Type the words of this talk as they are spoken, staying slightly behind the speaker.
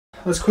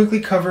let's quickly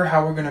cover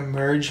how we're going to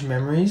merge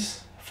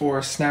memories for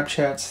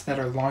Snapchats that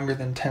are longer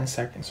than 10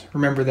 seconds.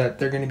 Remember that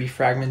they're going to be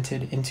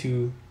fragmented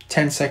into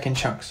 10-second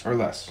chunks or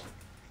less.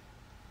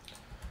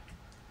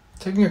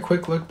 Taking a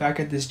quick look back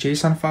at this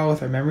JSON file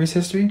with our memories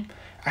history,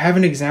 I have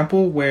an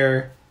example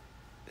where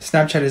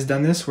Snapchat has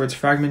done this, where it's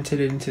fragmented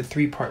it into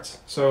 3 parts.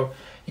 So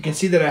you can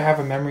see that I have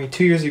a memory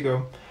 2 years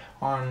ago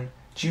on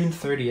June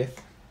 30th.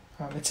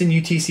 It's in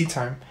UTC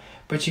time,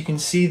 but you can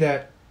see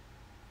that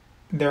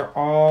they're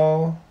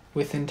all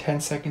within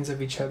 10 seconds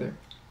of each other,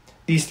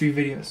 these 3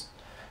 videos.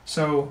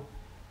 So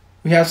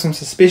we have some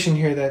suspicion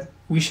here that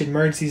we should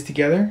merge these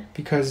together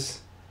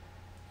because,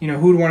 who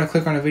would want to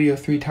click on a video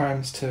 3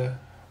 times to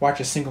watch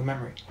a single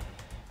memory?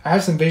 I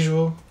have some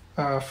visual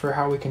for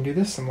how we can do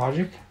this, some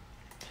logic.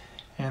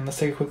 And let's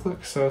take a quick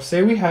look. So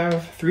say we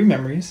have 3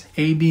 memories,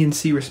 A, B, and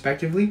C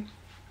respectively.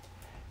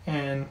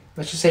 And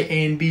let's just say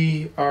A and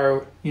B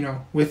are,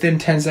 within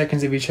 10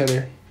 seconds of each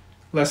other,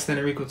 less than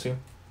or equal to.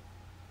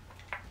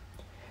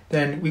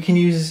 Then we can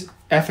use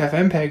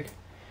FFmpeg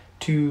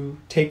to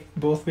take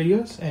both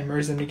videos and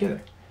merge them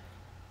together.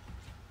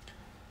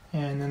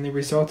 And then the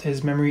result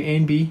is memory A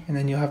and B, and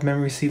then you'll have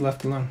memory C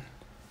left alone.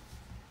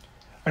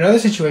 Another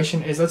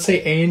situation is, let's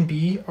say A and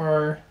B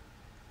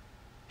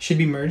should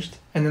be merged,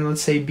 and then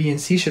let's say B and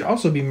C should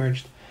also be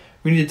merged.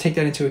 We need to take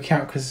that into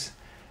account because,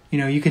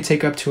 you could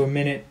take up to a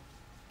minute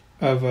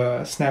of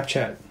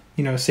Snapchat,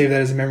 save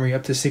that as a memory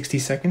up to 60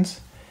 seconds.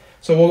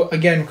 So we'll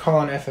again call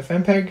on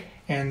FFmpeg,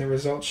 and the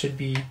result should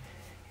be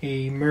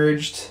a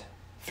merged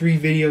 3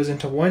 videos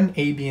into 1,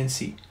 A, B, and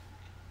C.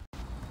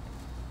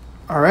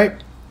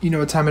 Alright, you know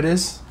what time it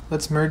is.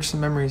 Let's merge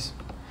some memories.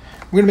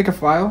 We're going to make a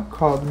file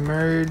called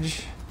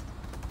merge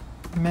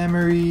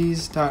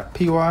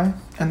memories.py,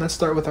 and let's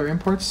start with our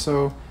imports.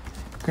 So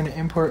we're going to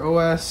import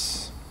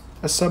OS.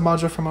 A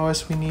submodule from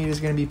OS we need is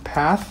going to be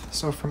path.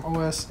 So from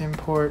OS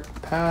import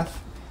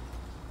path,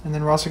 and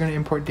then we're also going to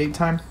import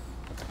datetime.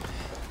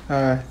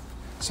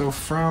 So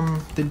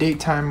from the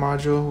datetime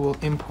module, we'll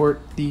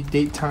import the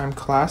datetime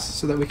class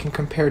so that we can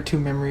compare 2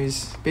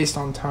 memories based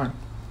on time.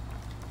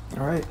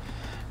 All right,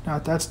 now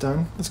that that's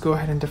done, let's go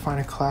ahead and define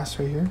a class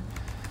right here.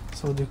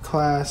 So we'll do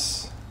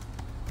class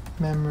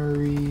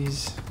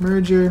memories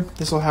merger.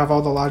 This will have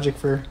all the logic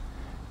for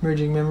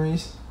merging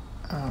memories.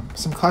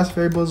 Some class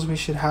variables we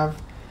should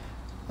have.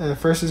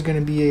 First is going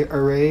to be an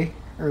array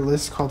or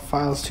list called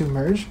files to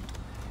merge,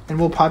 and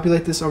we'll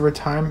populate this over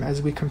time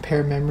as we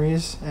compare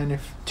memories, and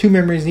if 2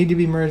 memories need to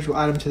be merged, we'll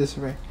add them to this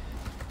array.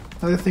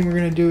 Another thing we're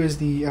going to do is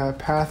the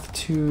path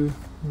to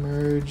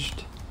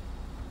merged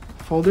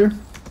folder,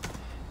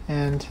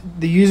 and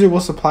the user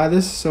will supply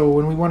this, so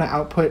when we want to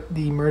output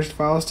the merged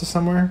files to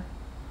somewhere,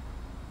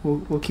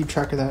 we'll keep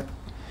track of that.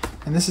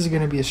 And this is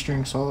going to be a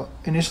string, so I'll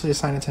initially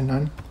assign it to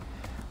none.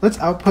 Let's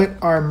output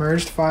our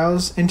merged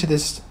files into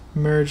this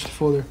merged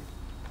folder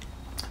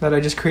that I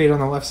just created on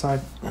the left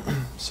side.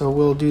 So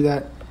we'll do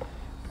that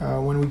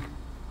when we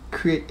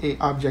create a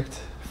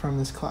object from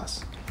this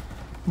class.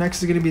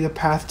 Next is going to be the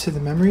path to the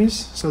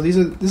memories. So this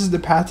is the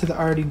path to the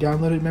already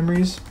downloaded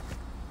memories.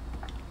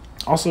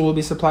 Also will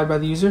be supplied by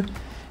the user.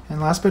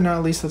 And last but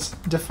not least, let's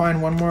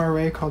define one more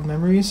array called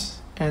memories,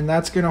 and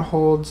that's going to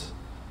hold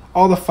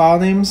all the file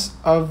names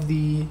of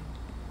the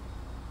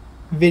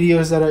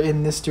videos that are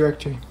in this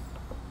directory.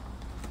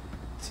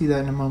 See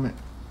that in a moment.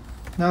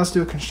 Now let's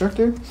do a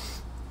constructor.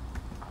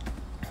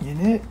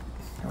 Init,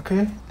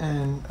 okay,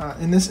 and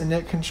in this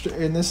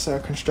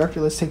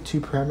constructor, let's take 2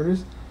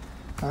 parameters.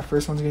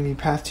 First one's going to be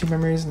path to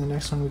memories, and the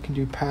next one we can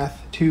do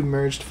path to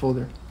merged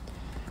folder.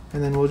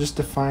 And then we'll just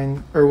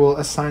define, or we'll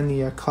assign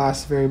the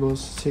class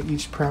variables to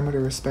each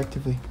parameter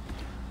respectively.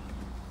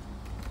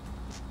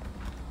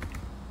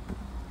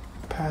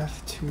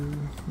 Path to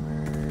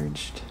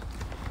merged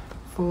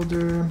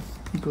folder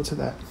equal to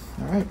that.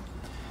 All right.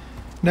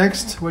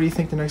 Next, what do you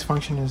think the next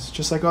function is?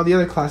 Just like all the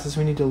other classes,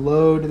 we need to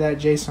load that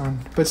JSON.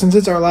 But since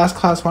it's our last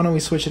class, why don't we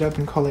switch it up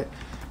and call it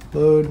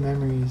load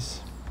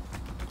memories?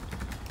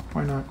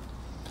 Why not?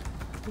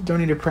 Don't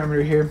need a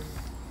parameter here.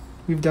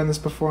 We've done this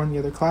before in the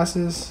other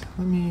classes.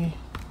 Let me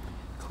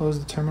close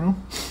the terminal.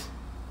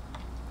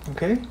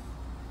 Okay.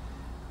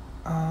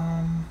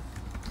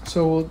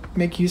 So we'll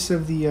make use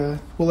of the,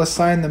 we'll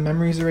assign the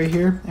memories array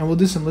here, and we'll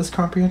do some list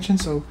comprehension.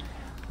 So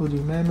we'll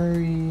do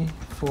memory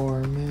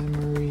for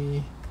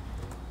memory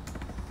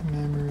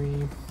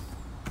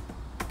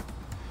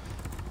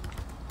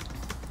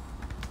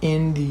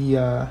in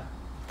the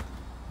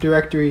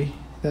directory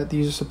that the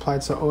user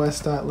supplied. So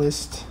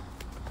os.list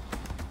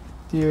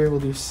here, we'll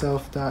do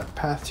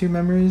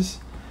self.path2memories,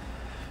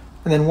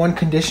 and then one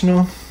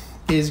conditional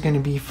is going to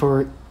be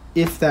for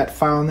if that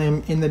file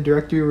name in the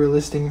directory we're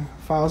listing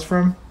files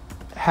from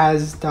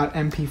has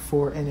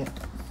 .mp4 in it,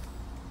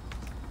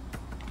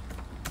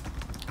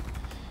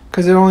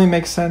 because it only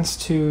makes sense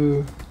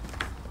to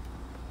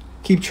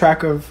keep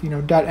track of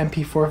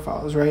 .mp4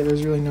 files, right?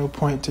 There's really no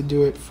point to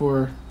do it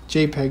for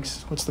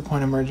JPEGs. What's the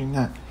point of merging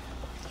that?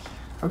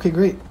 Okay,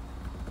 great.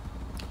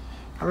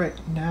 All right,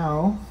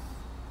 now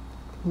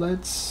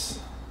let's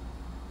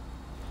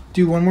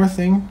do one more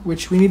thing,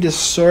 which we need to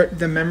sort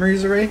the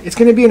memories array. It's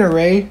going to be an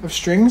array of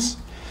strings,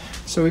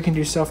 so we can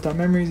do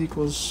self.memories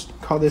equals,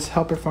 call this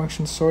helper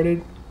function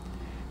sorted.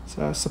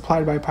 It's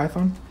supplied by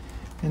Python,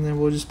 and then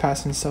we'll just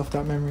pass in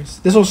self.memories.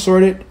 This will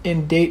sort it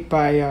in date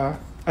by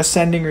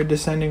ascending or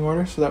descending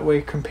order, so that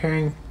way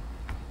comparing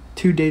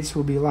two dates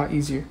will be a lot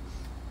easier.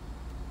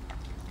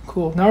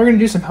 Cool. Now we're going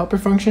to do some helper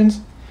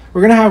functions.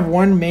 We're going to have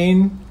one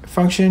main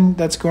function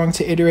that's going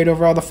to iterate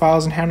over all the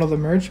files and handle the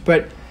merge,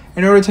 but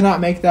in order to not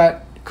make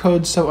that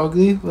code so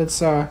ugly, let's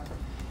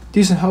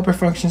do some helper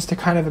functions to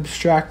kind of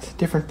abstract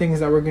different things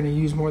that we're going to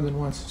use more than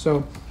once.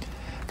 So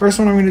first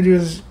one I'm going to do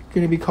is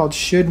going to be called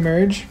should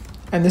merge,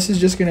 and this is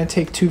just going to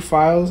take two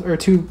files or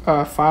two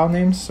file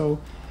names. So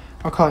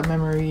I'll call it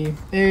memory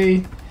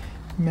A,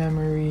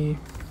 memory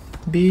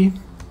B,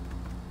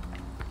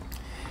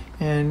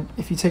 and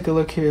if you take a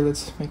look here,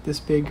 let's make this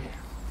big.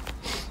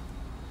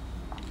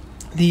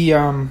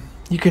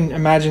 You can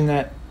imagine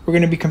that we're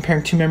going to be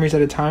comparing two memories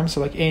at a time. So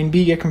like A and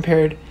B get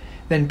compared,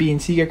 then B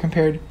and C get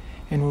compared,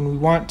 and when we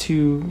want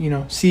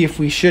to, see if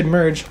we should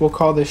merge, we'll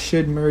call this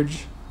should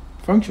merge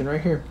function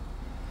right here.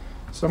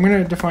 So I'm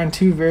going to define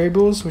two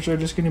variables, which are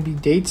just going to be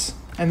dates,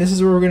 and this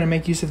is where we're going to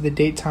make use of the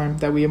date time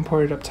that we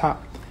imported up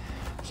top.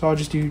 So I'll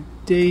just do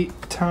date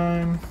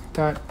time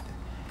dot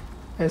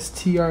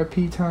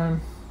strp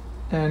time,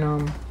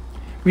 and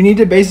we need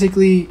to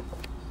basically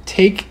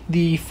take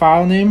the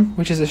file name,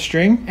 which is a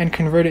string, and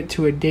convert it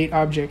to a date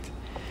object.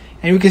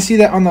 And we can see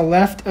that on the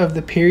left of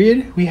the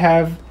period, we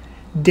have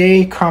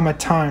day comma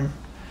time.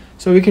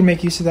 So we can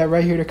make use of that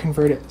right here to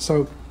convert it.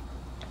 So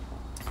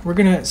we're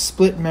going to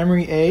split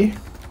memory A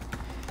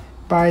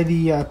by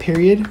the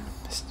period,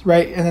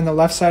 right? And then the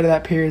left side of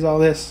that period is all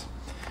this.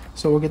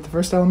 So we'll get the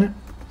first element.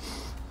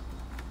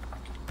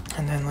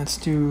 And then let's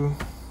do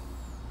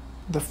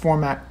the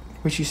format,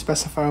 which you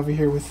specify over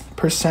here with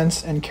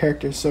percents and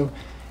characters. So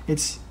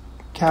it's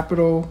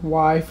capital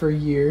Y for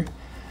year,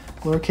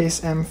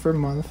 lowercase m for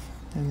month,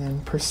 and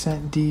then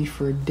 %d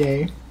for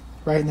day,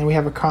 right? And then we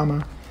have a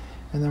comma,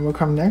 and then we'll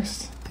come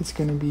next. It's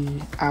going to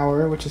be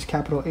hour, which is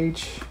capital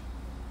H,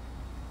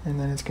 and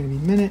then it's going to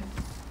be minute,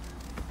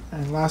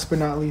 and last but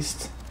not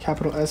least,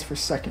 capital S for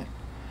second.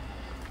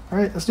 All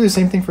right, let's do the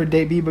same thing for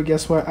date B, but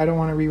guess what? I don't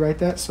want to rewrite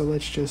that, so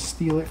let's just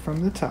steal it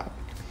from the top,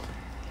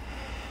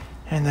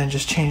 and then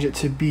just change it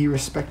to B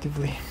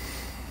respectively.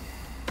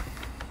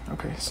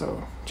 Okay,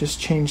 so just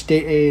change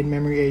date A and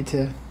memory A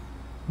to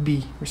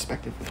B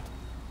respectively.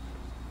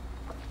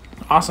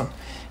 Awesome.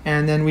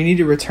 And then we need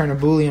to return a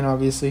Boolean,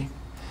 obviously.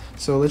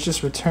 So let's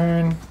just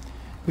return,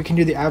 we can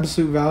do the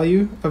absolute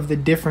value of the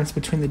difference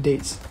between the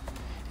dates.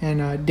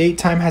 And date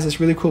time has this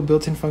really cool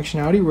built-in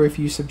functionality where if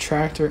you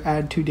subtract or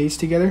add two dates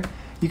together,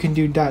 you can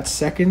do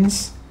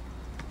 .seconds,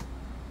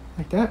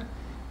 like that.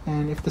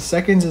 And if the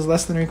seconds is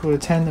less than or equal to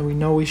 10, then we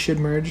know we should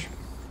merge.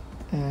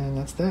 And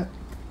that's that.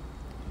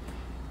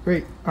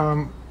 Great.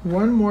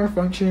 One more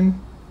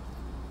function,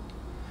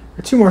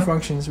 or two more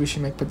functions we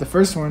should make, but the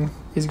first one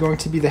is going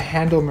to be the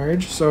handle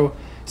merge. So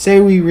say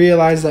we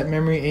realize that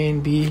memory A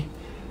and B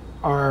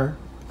are,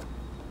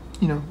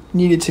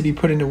 needed to be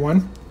put into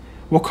one.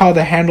 We'll call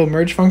the handle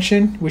merge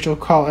function, which we'll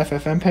call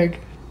ffmpeg,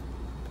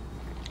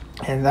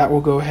 and that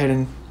will go ahead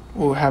and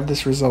we'll have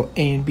this result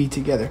A and B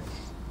together.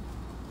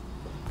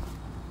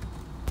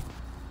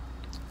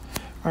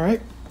 All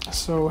right,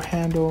 so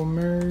handle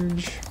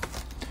merge.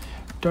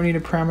 Don't need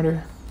a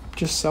parameter,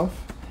 just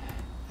self.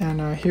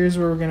 And here's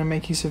where we're going to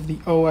make use of the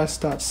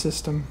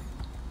os.system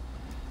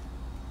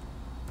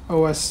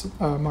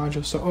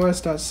module. So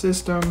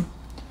os.system,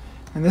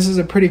 and this is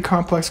a pretty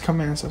complex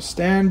command, so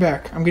stand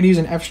back. I'm going to use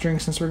an f string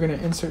since we're going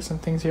to insert some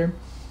things here.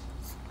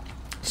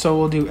 So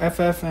we'll do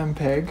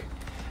ffmpeg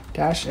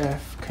 -f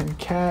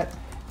concat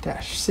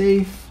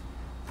 -safe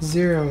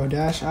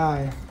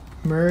 0-i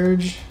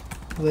merge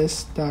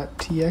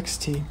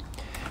list.txt.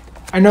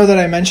 I know that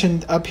I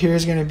mentioned up here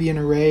is going to be an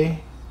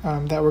array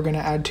that we're going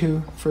to add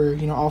to for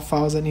all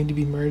files that need to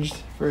be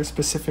merged for a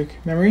specific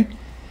memory.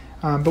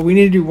 But we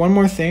need to do one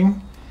more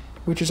thing,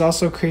 which is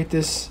also create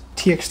this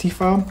txt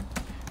file.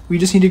 We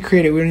just need to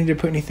create it. We don't need to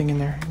put anything in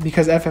there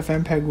because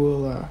ffmpeg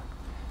will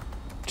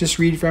just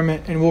read from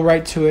it and we'll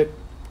write to it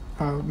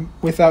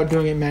without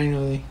doing it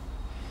manually.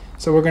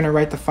 So we're going to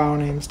write the file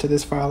names to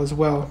this file as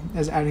well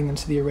as adding them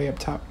to the array up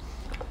top.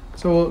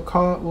 So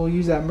we'll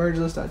use that merge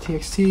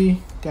list.txt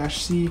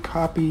 -c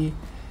copy.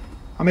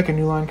 I'll make a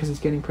new line because it's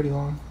getting pretty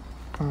long.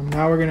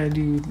 Now we're going to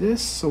do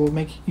this. So we'll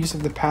make use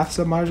of the path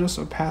submodule.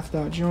 So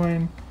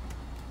path.join.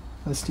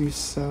 Let's do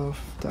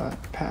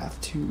self.path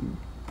to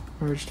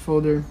merged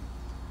folder.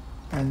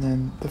 And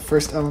then the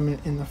first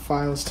element in the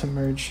files to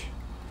merge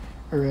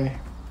array.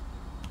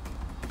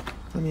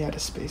 Let me add a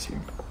space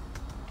here.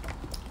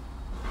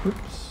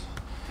 Oops.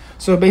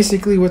 So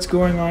basically what's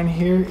going on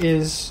here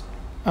is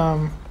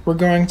we're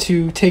going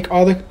to take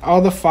all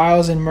the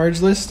files in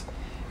merge list,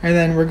 and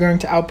then we're going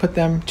to output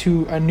them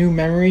to a new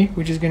memory,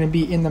 which is going to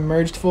be in the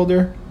merged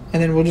folder,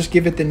 and then we'll just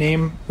give it the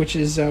name, which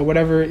is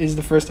whatever is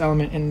the first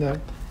element in the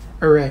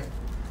array.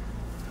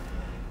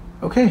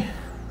 Okay.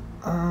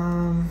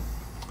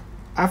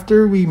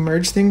 after we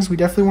merge things, we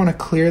definitely want to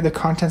clear the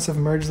contents of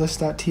merge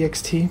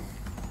list.txt,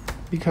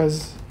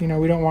 because we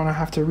don't want to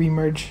have to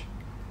remerge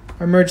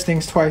or merge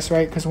things twice,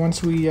 right? Because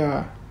once we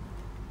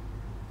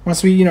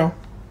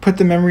put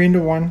the memory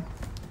into one,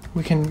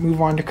 we can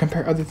move on to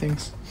compare other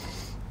things.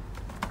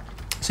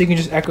 So you can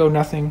just echo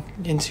nothing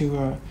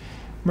into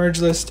merge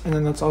list, and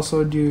then let's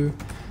also do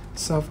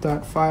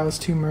self.files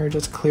to merge.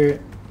 Let's clear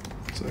it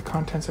so the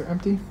contents are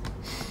empty.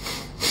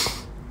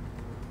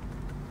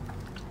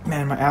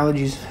 Man, my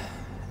allergies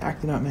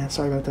acting up, man.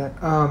 Sorry about that.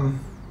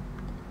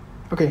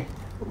 Okay,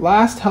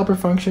 last helper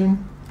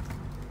function.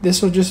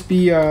 This will just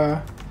be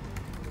add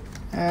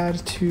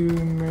to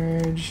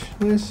merge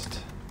list.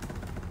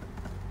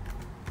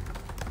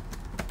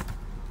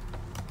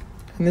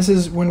 And this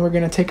is when we're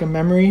going to take a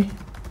memory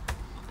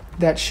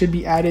that should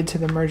be added to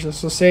the merge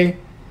list. So say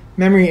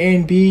memory A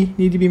and B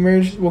need to be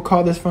merged. We'll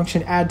call this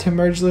function add to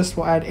merge list.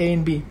 We'll add A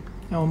and B,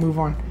 and we'll move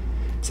on.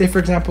 Say, for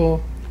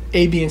example,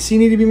 A, B, and C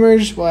need to be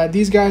merged. We'll add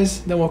these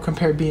guys. Then we'll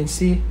compare B and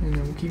C, and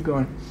then we'll keep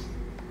going.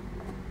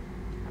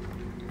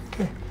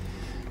 Okay.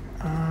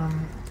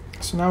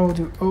 So now we'll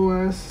do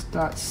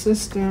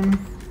os.system,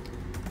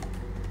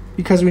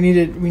 because we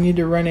need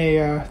to run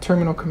a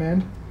terminal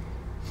command.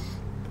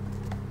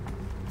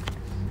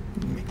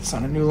 Make this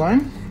on a new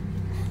line.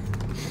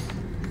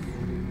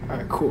 All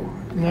right, cool.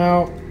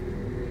 Now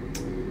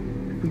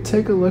we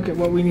take a look at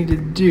what we need to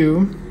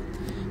do.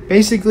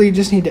 Basically, you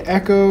just need to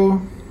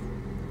echo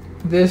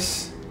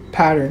this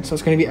pattern. So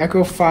it's going to be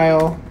echo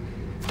file,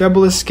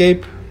 double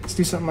escape. Let's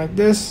do something like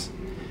this.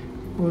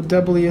 We'll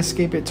doubly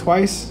escape it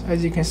twice.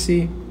 As you can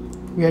see,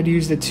 we had to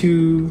use the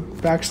 2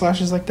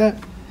 backslashes like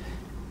that.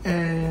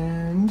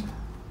 And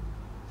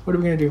what are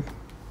we going to do?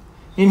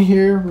 In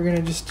here, we're going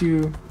to just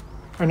do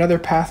another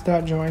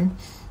path.join.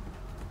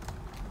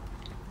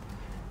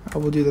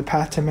 We'll do the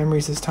path to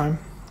memories this time.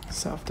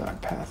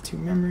 Self.path to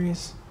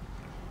memories.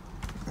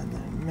 And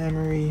then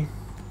memory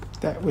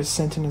that was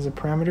sent in as a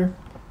parameter,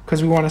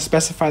 because we want to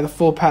specify the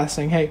full path,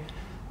 saying, hey,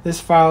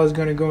 this file is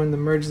going to go in the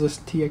merge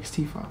list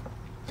txt file.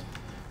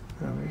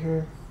 Over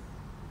here,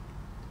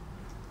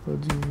 we'll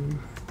do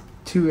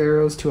 2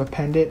 arrows to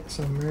append it,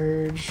 so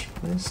merge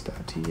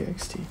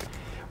list.txt.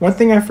 One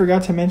thing I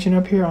forgot to mention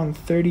up here on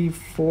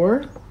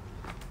 34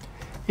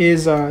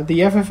 is the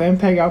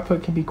FFmpeg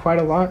output can be quite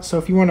a lot. So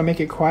if you want to make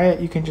it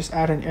quiet, you can just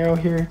add an arrow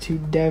here to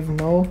dev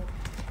null,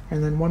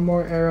 and then one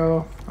more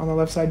arrow on the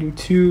left side, do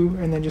 2,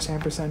 and then just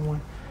 &1.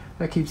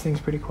 That keeps things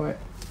pretty quiet.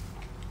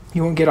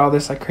 You won't get all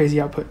this like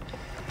crazy output.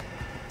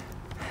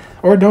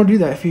 Or don't do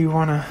that if you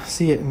want to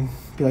see it and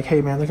be like,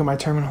 hey man, look at my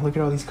terminal, look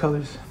at all these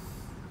colors,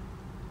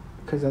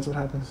 because that's what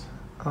happens.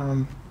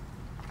 Now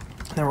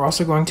we're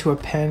also going to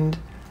append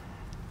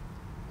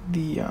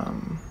the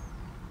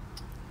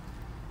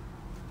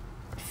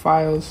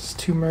files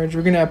to merge.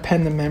 We're going to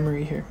append the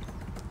memory here.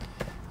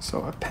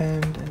 So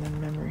append and then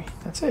memory.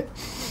 That's it.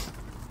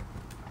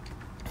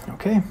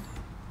 Okay.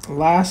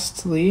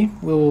 Lastly,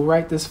 we will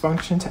write this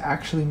function to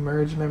actually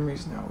merge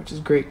memories now, which is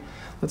great.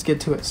 Let's get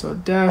to it. So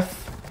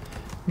def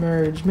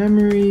merge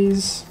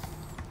memories.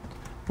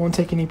 Won't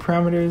take any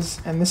parameters,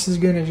 and this is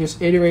going to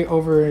just iterate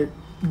over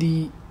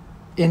the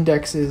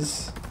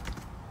indexes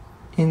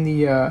in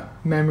the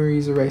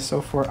memories array.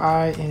 So for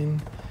I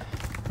in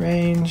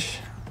range,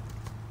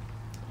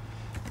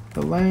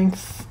 the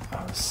length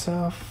of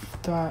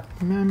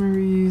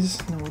self.memories,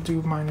 and we'll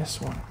do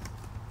 -1.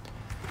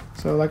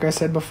 So like I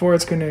said before,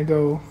 it's going to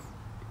go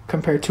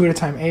compare 2 at a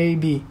time, A,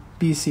 B,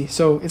 B, C.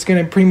 So it's going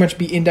to pretty much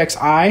be index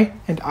I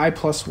and I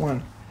plus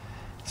 1.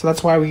 So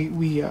that's why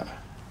we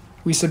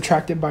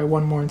subtract it by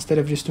 1 more instead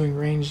of just doing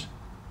range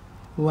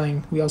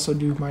length. We also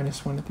do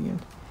 -1 at the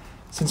end,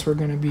 since we're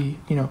going to be,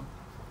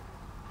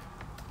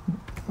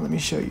 let me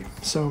show you.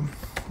 So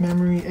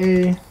memory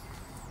A,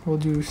 we'll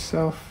do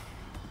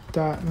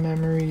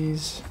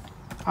self.memories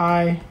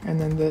I,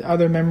 and then the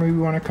other memory we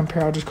want to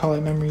compare, I'll just call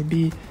it memory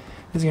B,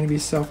 is going to be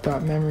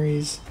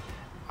self.memories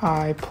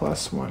I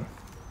plus 1.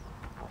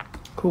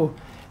 Cool.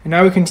 And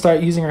now we can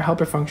start using our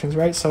helper functions,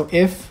 right? So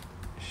if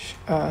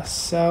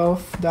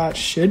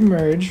self.should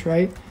merge,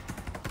 right?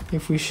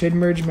 If we should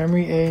merge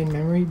memory A and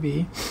memory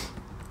B,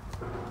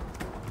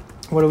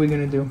 what are we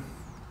going to do?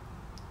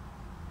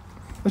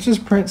 Let's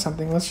just print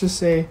something. Let's just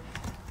say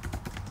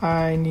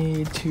I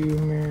need to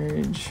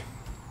merge,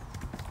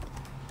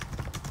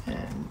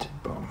 and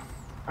boom.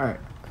 All right,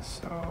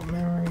 so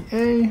memory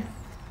A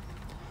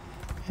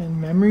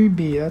and memory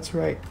B, that's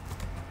right.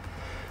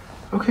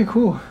 Okay,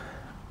 cool.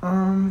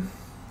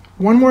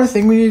 One more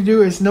thing we need to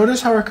do is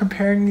notice how we're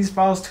comparing these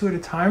files 2 at a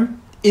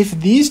time. If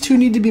these 2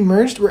 need to be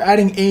merged, we're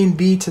adding A and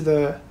B to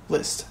the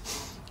list.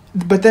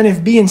 But then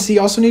if B and C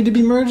also need to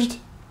be merged,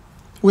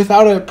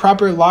 without a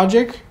proper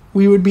logic,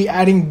 we would be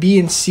adding B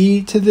and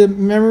C to the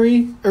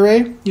memory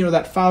array,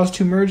 that files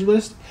to merge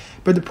list.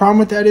 But the problem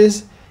with that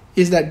is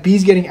that B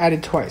is getting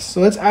added twice. So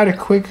let's add a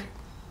quick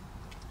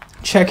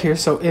check here.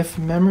 So if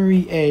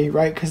memory A,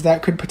 right, because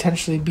that could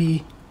potentially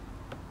be,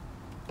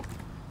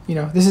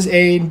 this is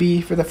A and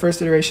B for the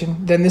first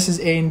iteration, then this is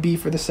A and B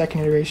for the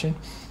second iteration.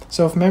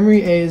 So if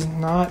memory A is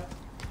not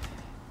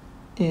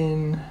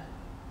in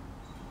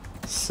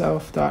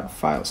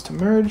self.files to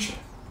merge.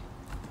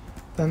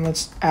 Then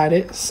let's add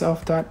it,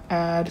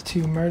 self.add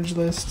to merge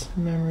list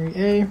memory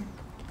A,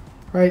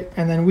 right?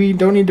 And then we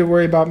don't need to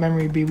worry about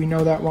memory B. We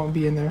know that won't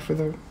be in there for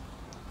the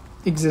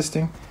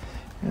existing.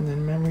 And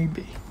then memory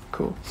B,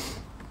 cool.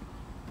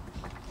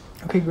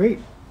 Okay, great.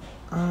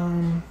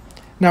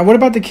 Now what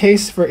about the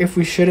case for if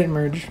we shouldn't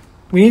merge?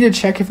 We need to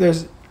check if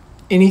there's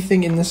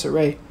anything in this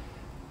array.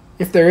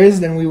 If there is,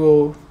 then we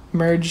will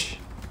merge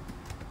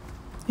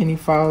any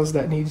files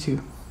that need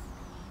to.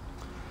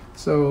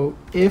 So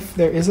if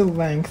there is a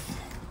length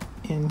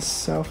in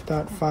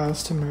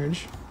self.files to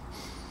merge,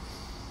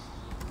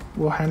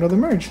 we'll handle the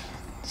merge.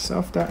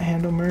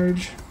 Self.handle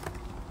merge.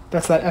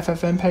 That's that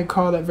ffmpeg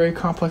call, that very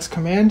complex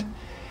command.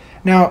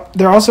 Now,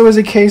 there also is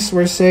a case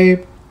where,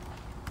 say,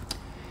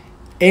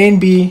 A and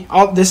B,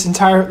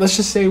 let's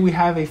just say we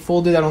have a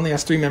folder that only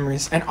has 3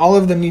 memories, and all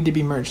of them need to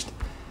be merged.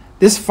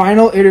 This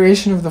final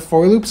iteration of the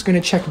for loop is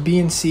going to check B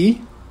and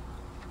C,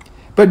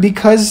 but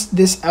because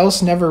this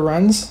else never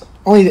runs,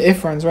 only the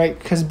if runs, right?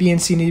 Because B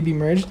and C need to be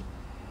merged,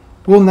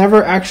 we'll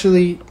never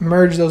actually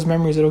merge those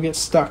memories. It'll get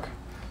stuck.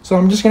 So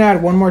I'm just going to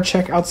add one more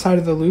check outside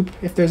of the loop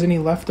if there's any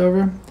left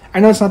over. I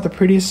know it's not the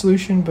prettiest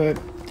solution,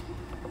 but,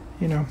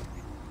 you know,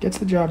 gets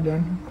the job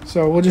done.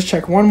 So we'll just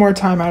check one more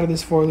time out of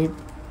this for loop.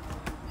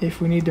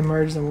 If we need to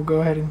merge, then we'll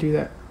go ahead and do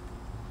that.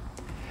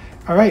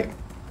 All right,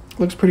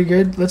 looks pretty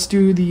good. Let's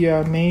do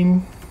the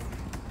main.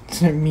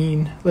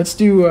 Let's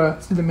do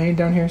the main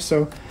down here.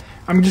 So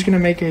I'm just gonna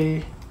make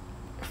a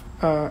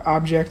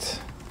object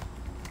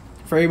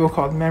variable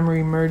called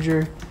memory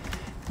merger.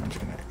 I'm just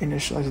gonna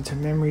initialize it to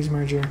memories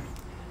merger.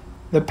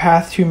 The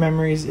path to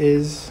memories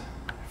is,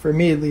 for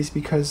me at least,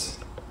 because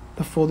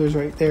the folder's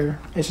right there,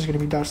 it's just gonna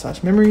be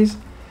 /memories,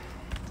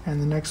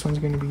 and the next one's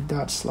gonna be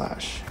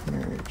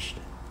 /merged.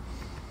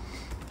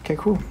 Okay,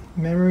 cool.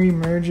 Memory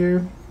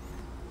merger,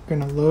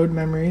 gonna load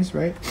memories,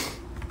 right?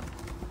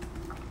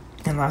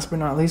 And last but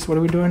not least, what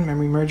are we doing?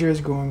 Memory merger is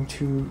going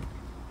to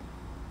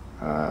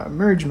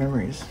merge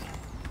memories.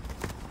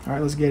 All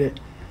right, let's get it.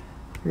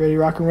 You ready,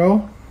 rock and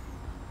roll?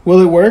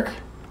 Will it work?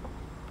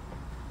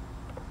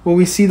 Will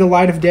we see the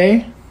light of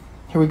day?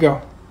 Here we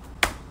go.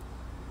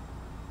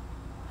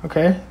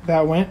 Okay,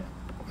 that went.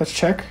 Let's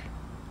check.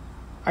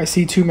 I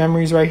see 2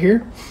 memories right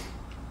here.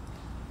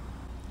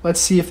 Let's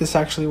see if this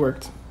actually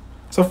worked.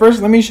 So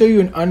first, let me show you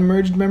an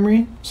unmerged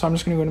memory. So I'm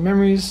just going to go to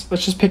memories.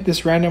 Let's just pick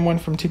this random one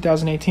from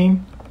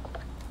 2018.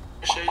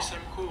 I'll show you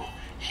something cool.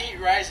 Heat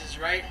rises,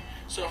 right?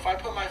 So if I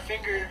put my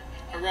finger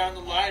around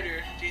the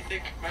lighter, do you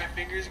think my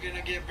finger's going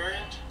to get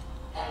burned?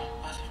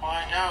 Let's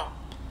find out.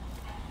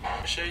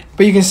 I'll show you.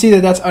 But you can see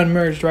that that's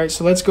unmerged, right?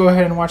 So let's go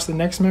ahead and watch the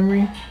next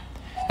memory.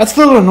 That's a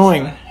little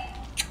annoying.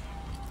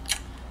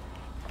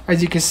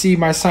 As you can see,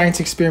 my science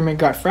experiment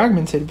got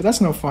fragmented, but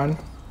that's no fun.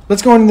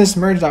 Let's go into this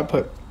merged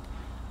output.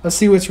 Let's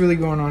see what's really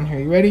going on here.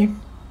 You ready?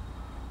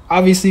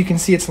 Obviously, you can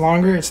see it's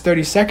longer. It's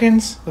 30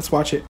 seconds. Let's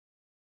watch it.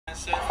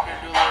 So we're going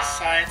to do a little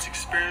science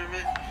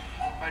experiment.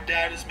 My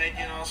dad is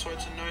making all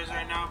sorts of noise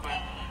right now, but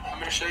I'm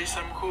going to show you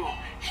something cool.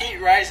 Heat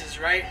rises,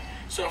 right?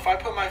 So if I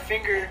put my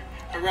finger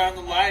around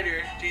the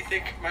lighter, do you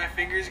think my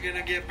finger's going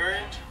to get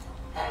burned?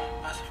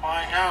 Let's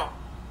find out.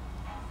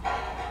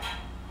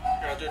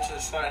 Here, I'll do it to the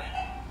side.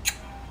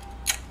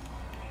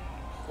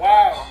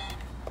 Wow.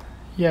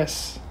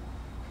 Yes,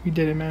 we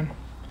did it, man.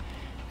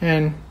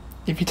 And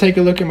if you take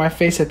a look at my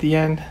face at the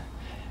end,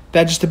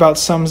 that just about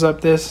sums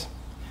up this.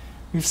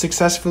 We've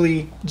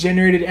successfully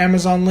generated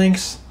Amazon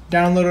links,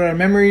 downloaded our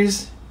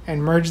memories,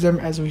 and merged them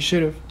as we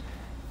should have.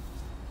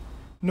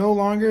 No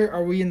longer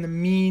are we in the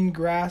mean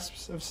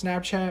grasps of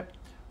Snapchat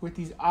with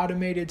these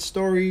automated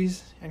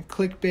stories and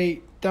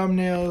clickbait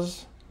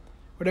thumbnails,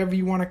 whatever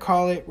you want to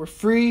call it. We're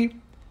free.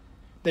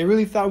 They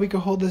really thought we could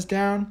hold us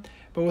down,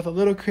 but with a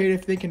little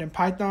creative thinking in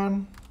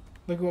Python,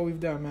 look at what we've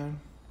done, man.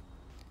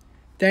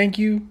 Thank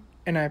you,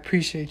 and I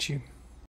appreciate you.